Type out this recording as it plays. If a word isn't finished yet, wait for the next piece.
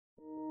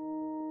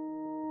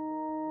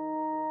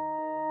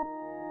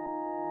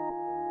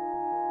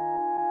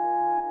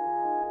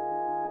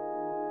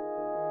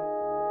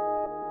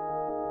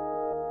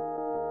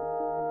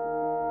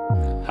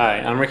Hi,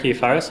 I'm Ricki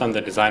Fritz. I'm the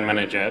design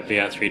manager at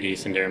VR3-D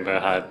Sdn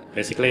Bhd.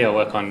 Basically, I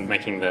work on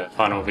making the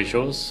final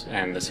visuals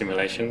and the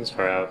simulations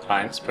for our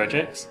clients'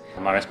 projects.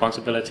 My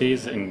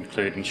responsibilities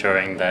include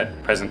ensuring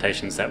that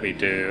presentations that we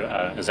do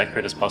are as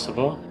accurate as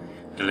possible,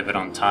 delivered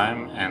on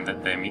time, and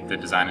that they meet the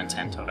design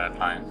intent of our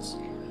clients.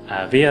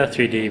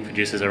 VR3-D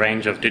produces a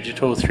range of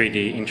digital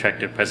 3D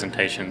interactive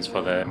presentations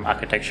for the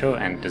architectural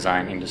and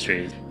design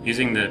industries.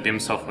 Using the BIM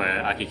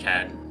software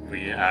ArchiCAD,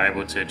 we are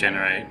able to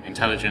generate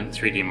intelligent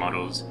 3D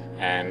models,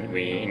 and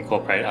we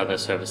incorporate other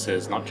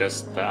services, not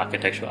just the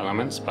architectural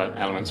elements, but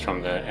elements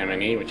from the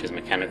M&E, which is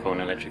mechanical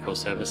and electrical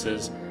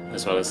services,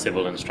 as well as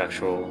civil and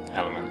structural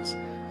elements.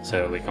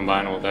 So we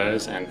combine all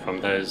those, and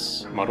from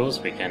those models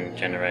we can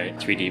generate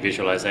 3D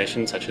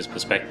visualizations such as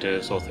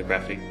perspectives,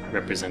 orthographic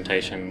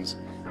representations,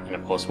 and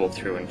of course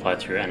walk-through and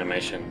fly-through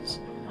animations.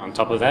 On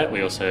top of that,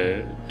 we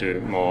also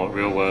do more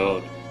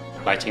real-world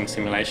lighting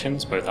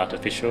simulations, both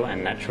artificial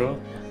and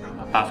natural.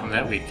 Apart from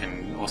that, we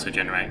can also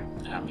generate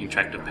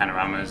interactive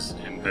panoramas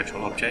and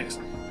virtual objects,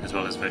 as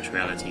well as virtual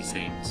reality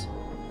scenes.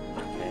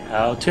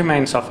 Our two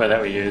main software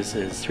that we use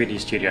is 3D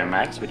Studio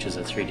Max, which is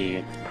a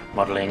 3D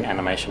modeling,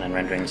 animation and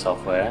rendering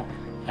software,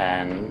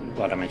 and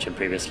what I mentioned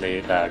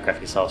previously, the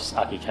Graphisoft's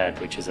ArchiCAD,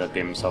 which is a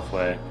BIM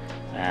software,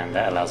 and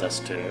that allows us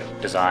to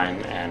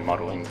design and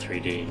model in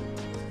 3D.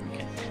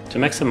 To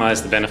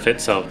maximize the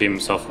benefits of BIM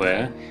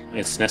software,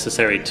 it's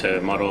necessary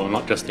to model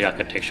not just the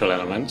architectural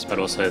elements, but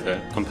also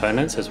the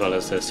components as well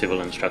as the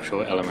civil and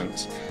structural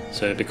elements.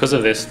 So because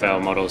of this, our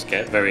models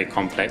get very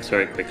complex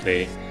very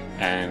quickly,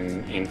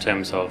 and in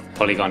terms of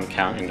polygon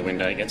count in the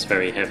window, it gets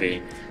very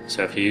heavy.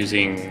 So if you're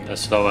using a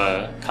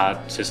slower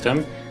card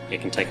system,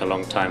 it can take a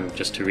long time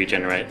just to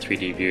regenerate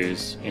 3D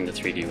views in the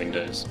 3D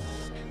windows.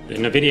 The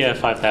NVIDIA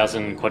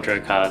 5000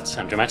 Quadro cards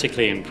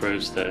dramatically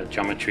improves the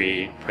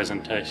geometry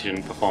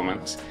presentation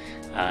performance.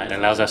 It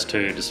allows us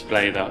to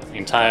display the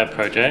entire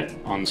project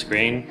on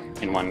screen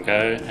in one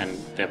go, and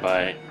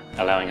thereby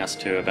allowing us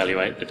to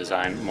evaluate the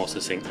design more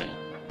succinctly.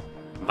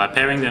 By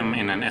pairing them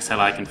in an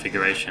SLI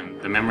configuration,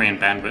 the memory and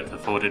bandwidth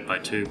afforded by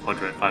two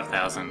Quadro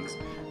 5000s,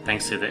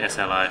 thanks to the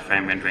SLI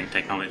frame rendering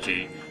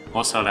technology,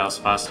 also allows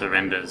faster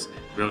renders,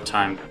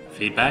 real-time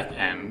feedback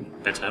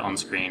and better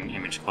on-screen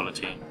image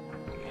quality.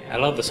 A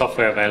lot of the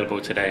software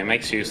available today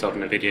makes use of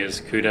NVIDIA's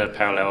CUDA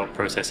parallel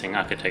processing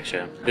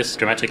architecture. This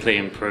dramatically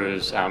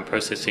improves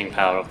processing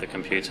power of the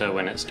computer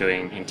when it's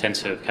doing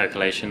intensive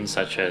calculations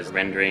such as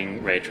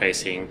rendering, ray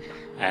tracing,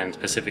 and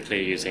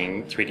specifically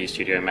using 3D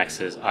Studio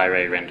Max's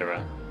iRay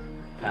renderer.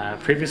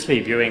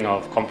 Previously, viewing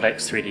of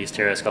complex 3D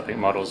stereoscopic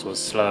models was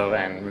slow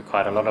and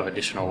required a lot of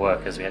additional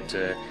work, as we had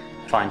to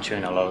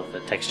fine-tune a lot of the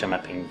texture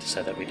mapping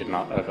so that we did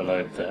not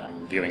overload the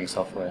viewing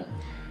software.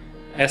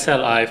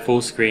 SLI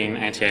full screen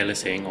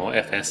anti-aliasing, or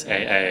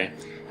FSAA,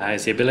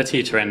 is the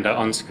ability to render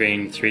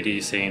on-screen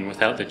 3D scene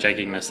without the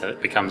jagginess that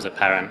becomes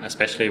apparent,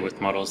 especially with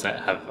models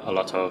that have a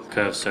lot of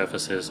curved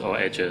surfaces or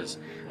edges.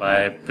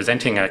 By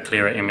presenting a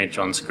clearer image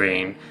on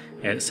screen,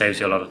 it saves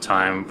you a lot of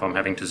time from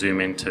having to zoom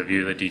in to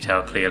view the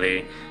detail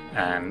clearly,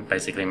 and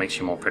basically makes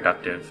you more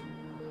productive.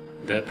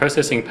 The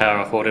processing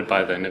power afforded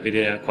by the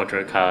NVIDIA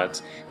Quadro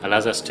cards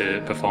allows us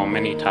to perform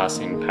many tasks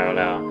in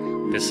parallel.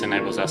 This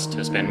enables us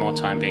to spend more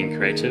time being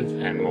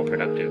creative and more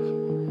productive.